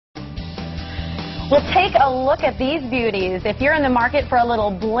Well, take a look at these beauties. If you're in the market for a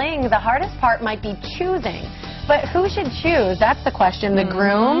little bling, the hardest part might be choosing. But who should choose? That's the question. The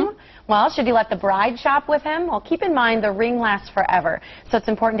groom? Well, should you let the bride shop with him? Well, keep in mind the ring lasts forever, so it's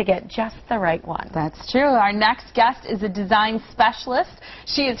important to get just the right one. That's true. Our next guest is a design specialist.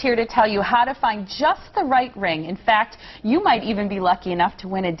 She is here to tell you how to find just the right ring. In fact, you might even be lucky enough to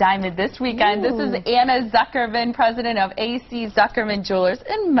win a diamond this weekend. Ooh. This is Anna Zuckerman, president of AC Zuckerman Jewelers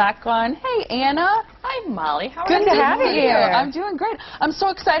in Mequon. Hey, Anna. Hi, Molly. How are you? Good to have you here. I'm doing great. I'm so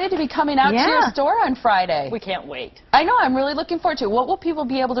excited to be coming out to your store on Friday. We can't wait. I know. I'm really looking forward to it. What will people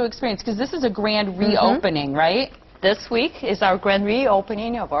be able to experience? Because this is a grand reopening, right? This week is our grand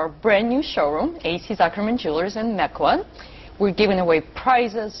reopening of our brand new showroom, AC Zuckerman Jewelers in Mequon. We're giving away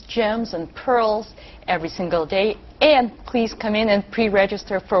prizes, gems, and pearls every single day. And please come in and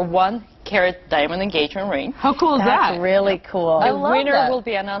pre-register for 1-carat diamond engagement ring. How cool is that? That's really cool. The winner will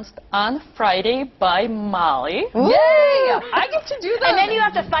be announced on Friday by Molly. Ooh. Yay! I get to do that. And then you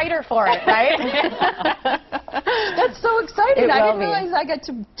have to fight her for it, right? That's so exciting. I didn't be. realize I got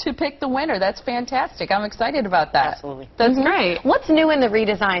to pick the winner. That's fantastic. I'm excited about that. Absolutely. That's great. What's new in the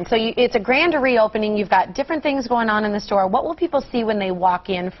redesign? So it's a grand reopening. You've got different things going on in the store. What will people see when they walk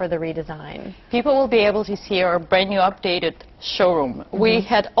in for the redesign? People will be able to see our brand new updated showroom. We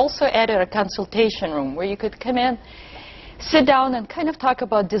had also added a consultation room where you could come in, sit down, and kind of talk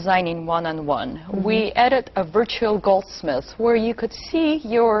about designing one-on-one. We added a virtual goldsmiths where you could see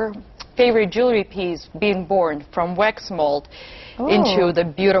your favorite jewelry piece being born from wax mold into the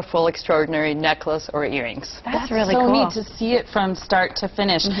beautiful, extraordinary necklace or earrings. That's really so cool. neat to see it from start to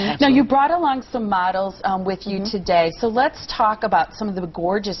finish. Now, you brought along some models with you today, so let's talk about some of the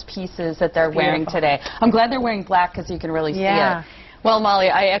gorgeous pieces that they're wearing today. I'm glad they're wearing black because you can really see it. Well, Molly,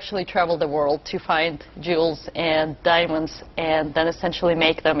 I actually traveled the world to find jewels and diamonds and then essentially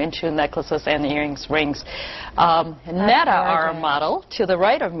make them into necklaces and earrings, rings. Netta, our model, to the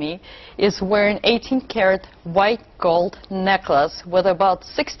right of me, is wearing 18-carat white gold necklace with about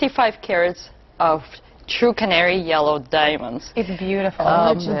 65 carats of true canary yellow diamonds. It's beautiful.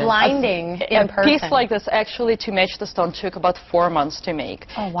 It's blinding in person. A piece like this, actually, to match the stone, took about 4 months to make.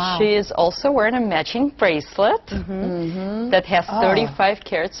 Oh, wow. She is also wearing a matching bracelet that has 35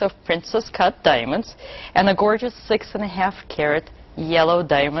 carats of princess cut diamonds and a gorgeous 6.5-carat yellow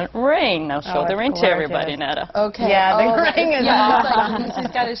diamond ring. Now show the ring to everybody, Netta. Okay. Yeah, the ring is awesome.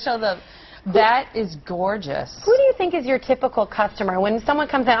 She's got to show the... That is gorgeous. Who do you think is your typical customer? When someone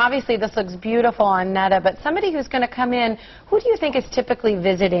comes in, obviously this looks beautiful on Netta, but somebody who's going to come in, who do you think is typically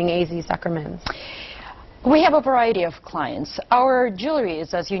visiting AZ Zuckerman's? We have a variety of clients. Our jewelry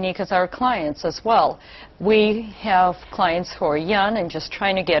is as unique as our clients as well. We have clients who are young and just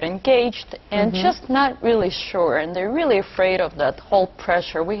trying to get engaged and just not really sure, and they're really afraid of that whole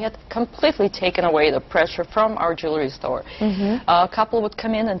pressure. We had completely taken away the pressure from our jewelry store. A couple would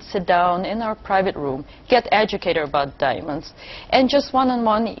come in and sit down in our private room, get educated about diamonds, and just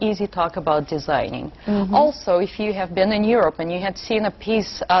one-on-one easy talk about designing. Also, if you have been in Europe and you had seen a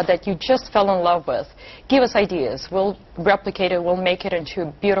piece that you just fell in love with, give us ideas. We'll replicate it. We'll make it into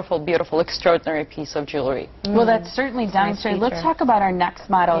a beautiful, beautiful, extraordinary piece of jewelry. Well, that's certainly demonstrated. Let's talk about our next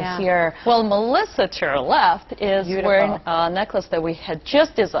model here. Well, Melissa to her left is wearing a necklace that we had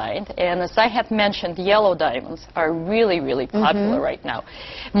just designed, and as I had mentioned, yellow diamonds are really, really popular right now.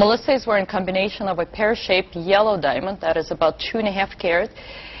 Melissa is wearing a combination of a pear-shaped yellow diamond that is about 2.5 carats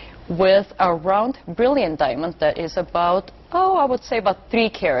with a round brilliant diamond that is about, I would say about 3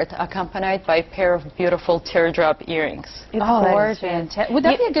 carat, accompanied by a pair of beautiful teardrop earrings. It's gorgeous. Fantastic. Would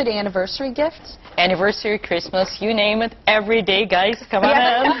that be a good anniversary gift? Anniversary, Christmas, you name it, every day, guys, come on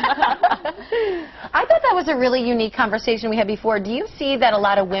in. I thought that was a really unique conversation we had before. Do you see that a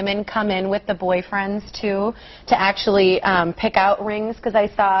lot of women come in with the boyfriends, too, to actually pick out rings? Because I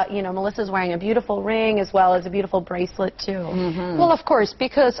saw, you know, Melissa's wearing a beautiful ring as well as a beautiful bracelet, too. Well, of course,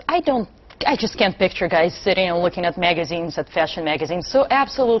 because I just can't picture guys sitting and looking at magazines, at fashion magazines. So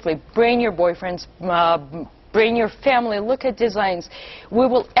absolutely, bring your boyfriends, bring your family, look at designs. We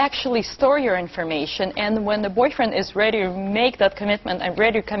will actually store your information, and when the boyfriend is ready to make that commitment and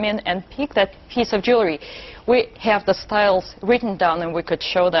ready to come in and pick that piece of jewelry, we have the styles written down and we could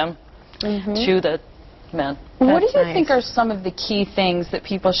show them to the men. What do you think are some of the key things that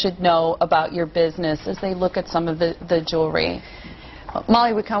people should know about your business as they look at some of the jewelry?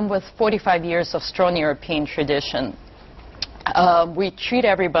 Molly, we come with 45 years of strong European tradition. We treat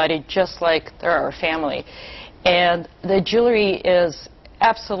everybody just like they're our family. And the jewelry is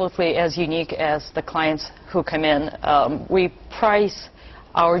absolutely as unique as the clients who come in. We price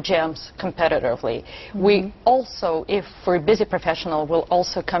our gems competitively. We also, if for a busy professional, will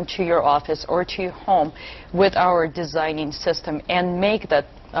also come to your office or to your home with our designing system and make that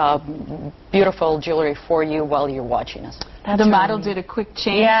beautiful jewelry for you while you're watching us. The model did a quick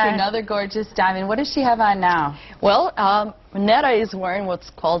change to another gorgeous diamond. What does she have on now? Well, Netta is wearing what's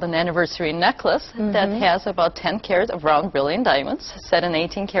called an anniversary necklace that has about 10 carats of round brilliant diamonds set in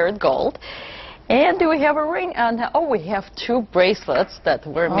 18-karat gold. And we have a ring on. Oh, we have 2 bracelets that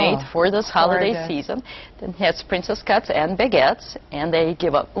were made for this holiday season. It has princess cuts and baguettes, and they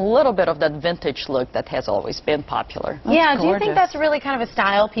give a little bit of that vintage look that has always been popular. Yeah, do you think that's really kind of a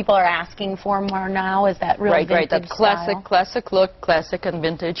style people are asking for more now? Is that really vintage that classic look, classic and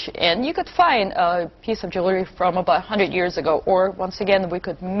vintage. And you could find a piece of jewelry from about 100 years ago, or once again, we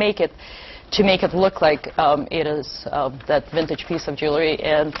could make it to make it look like it is that vintage piece of jewelry,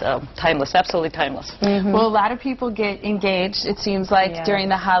 and timeless, absolutely timeless. Well, a lot of people get engaged, it seems like, during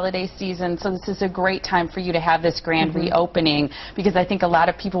the holiday season, so this is a great time for you to have this grand reopening, because I think a lot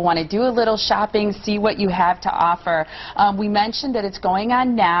of people want to do a little shopping, see what you have to offer. We mentioned that it's going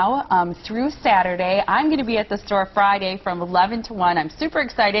on now through Saturday. I'm going to be at the store Friday from 11 to 1. I'm super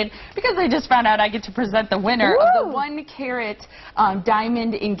excited because I just found out I get to present the winner of the 1-carat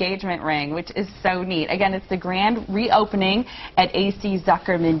diamond engagement ring, which is so neat. Again, it's the grand reopening at AC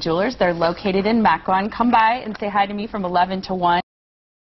Zuckerman Jewelers. They're located in Mequon. Come by and say hi to me from 11 to 1.